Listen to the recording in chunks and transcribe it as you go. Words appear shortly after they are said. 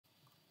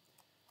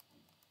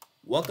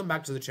Welcome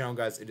back to the channel,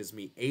 guys. It is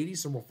me, 80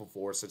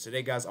 So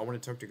today, guys, I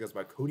want to talk to you guys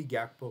about Cody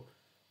Gakpo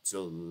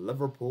to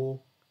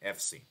Liverpool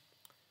FC.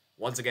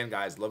 Once again,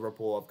 guys,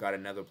 Liverpool have got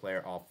another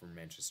player off from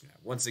Manchester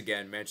United. Once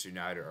again, Manchester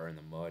United are in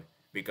the mud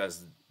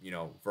because,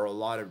 for a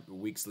lot of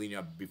weeks leading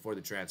up before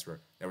the transfer,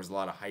 there was a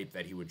lot of hype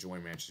that he would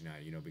join Manchester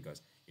United,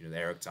 because, the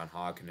Eric Ten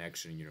Hag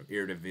connection,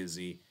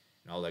 Eredivisie,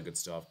 and all that good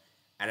stuff.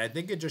 And I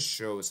think it just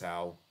shows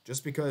how,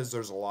 just because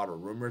there's a lot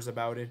of rumors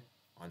about it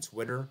on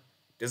Twitter,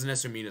 doesn't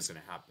necessarily mean it's going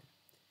to happen.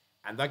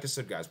 And like I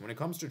said, guys, when it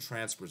comes to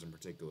transfers in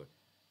particular,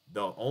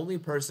 the only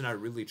person I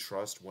really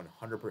trust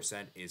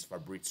 100% is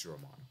Fabrizio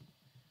Romano.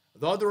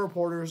 The other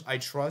reporters I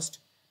trust,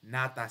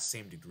 not that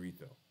same degree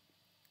though.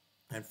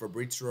 And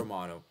Fabrizio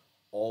Romano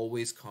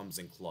always comes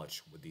in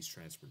clutch with these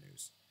transfer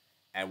news.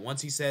 And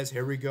once he says,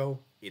 here we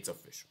go, it's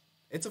official.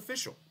 It's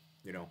official,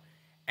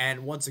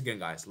 And once again,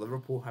 guys,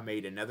 Liverpool have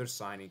made another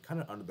signing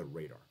kind of under the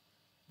radar.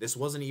 This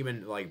wasn't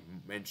even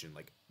mentioned.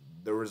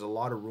 There was a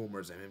lot of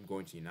rumors of him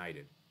going to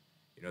United.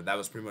 That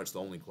was pretty much the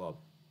only club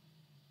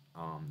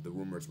the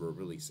rumors were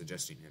really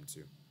suggesting him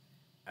to.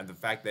 And the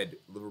fact that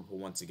Liverpool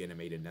once again have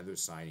made another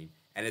signing,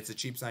 and it's a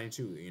cheap signing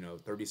too,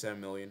 37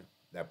 million,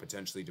 that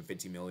potentially to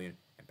 50 million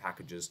in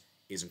packages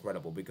is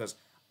incredible, because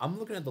I'm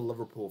looking at the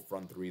Liverpool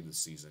front three this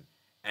season,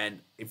 and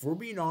if we're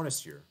being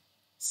honest here,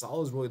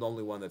 Salah is really the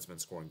only one that's been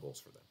scoring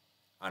goals for them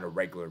on a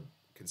regular,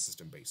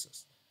 consistent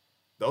basis.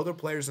 The other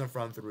players in the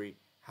front three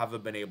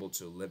haven't been able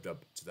to live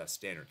up to that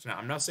standard. Now,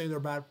 I'm not saying they're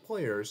bad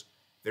players.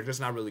 They're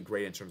just not really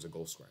great in terms of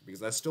goal scoring,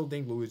 because I still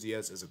think Luis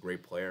Diaz is a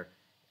great player.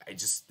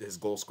 His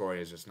goal scoring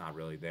is just not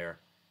really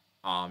there.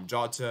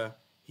 Jota,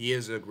 he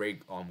is a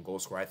great goal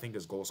scorer. I think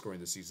his goal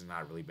scoring this season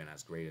not really been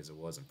as great as it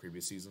was in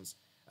previous seasons.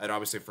 And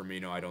obviously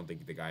Firmino, I don't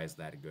think the guy is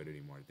that good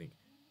anymore. I think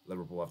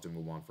Liverpool have to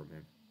move on from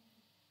him.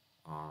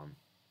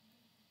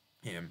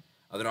 And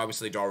then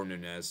obviously Darwin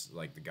Núñez,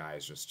 the guy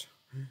is just,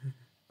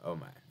 oh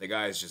man, the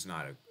guy is just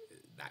not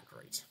that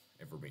great,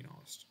 if we're being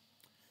honest.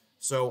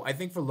 So I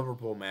think for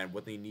Liverpool, man,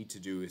 what they need to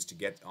do is to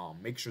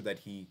make sure that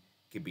he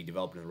can be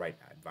developed in the right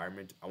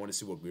environment. I want to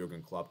see what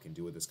Jurgen Klopp can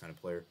do with this kind of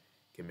player,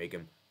 can make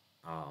him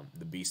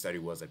the beast that he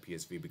was at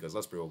PSV. Because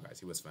let's be real,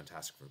 guys, he was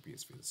fantastic for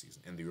PSV this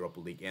season in the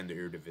Europa League and the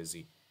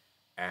Eredivisie,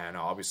 and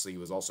obviously he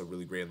was also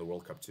really great in the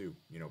World Cup too.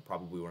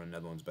 Probably one of the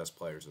Netherlands' best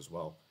players as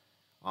well,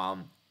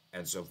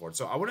 and so forth.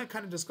 So I want to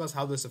kind of discuss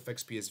how this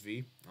affects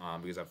PSV,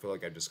 because I feel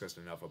like I've discussed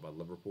enough about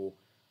Liverpool.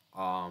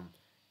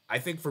 I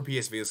think for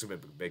PSV, this is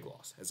going to be a big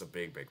loss. It's a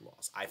big, big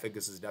loss. I think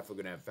this is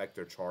definitely going to affect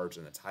their charge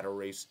in the title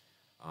race.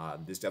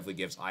 This definitely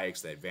gives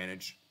Ajax the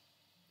advantage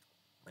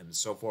and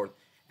so forth.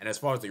 And as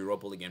far as the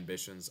Europa League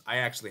ambitions, I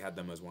actually had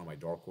them as one of my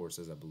dark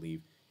horses, I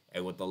believe.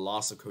 And with the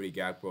loss of Cody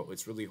Gakpo,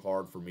 it's really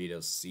hard for me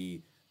to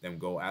see them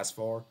go as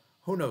far.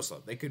 Who knows,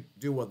 though? They could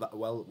do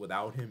well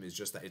without him. It's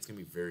just that it's going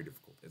to be very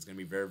difficult. It's going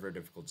to be very, very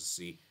difficult to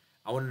see.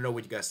 I want to know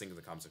what you guys think in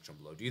the comment section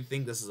below. Do you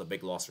think this is a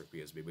big loss for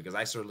PSV? Because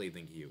I certainly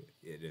think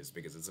it is,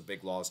 because it's a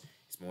big loss.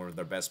 He's one of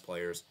their best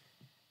players.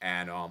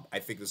 And I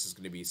think this is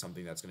going to be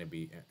something that's going to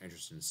be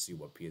interesting to see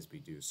what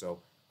PSV do. So,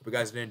 hope you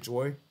guys did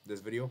enjoy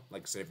this video.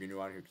 Like I said, if you're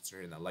new out here,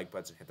 consider hitting that like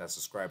button, hit that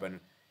subscribe button.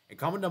 And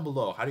comment down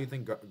below, how do you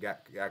think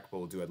Gakpo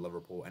will do at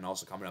Liverpool? And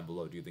also comment down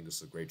below, do you think this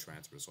is a great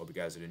transfer? So, hope you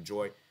guys did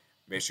enjoy.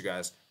 Make sure you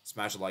guys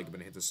smash the like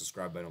button, hit the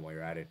subscribe button while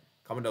you're at it.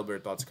 Comment down below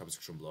your thoughts in the comment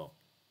section below.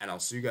 And I'll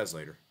see you guys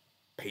later.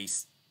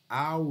 Peace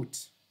out.